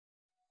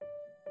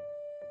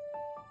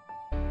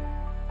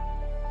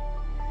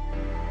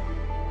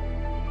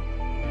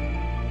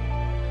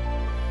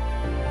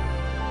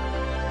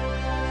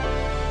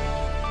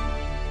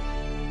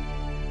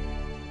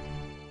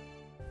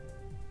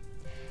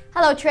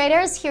Hello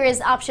traders, here is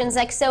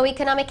OptionsXO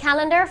economic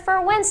calendar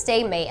for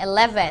Wednesday, May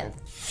 11th.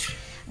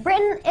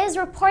 Britain is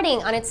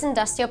reporting on its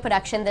industrial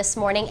production this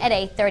morning at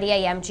 8:30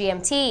 a.m.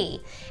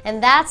 GMT,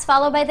 and that's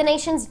followed by the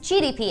nation's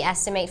GDP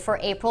estimate for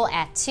April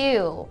at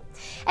 2.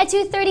 At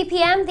 2:30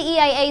 p.m., the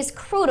EIA's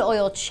crude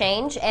oil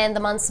change and the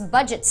month's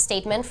budget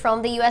statement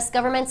from the U.S.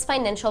 government's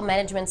Financial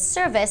Management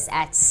Service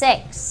at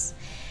 6.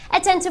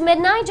 At 10 to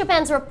midnight,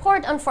 Japan's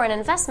report on foreign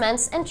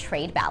investments and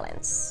trade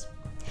balance.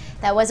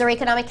 That was our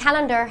economic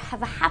calendar.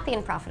 Have a happy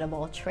and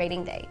profitable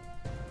trading day.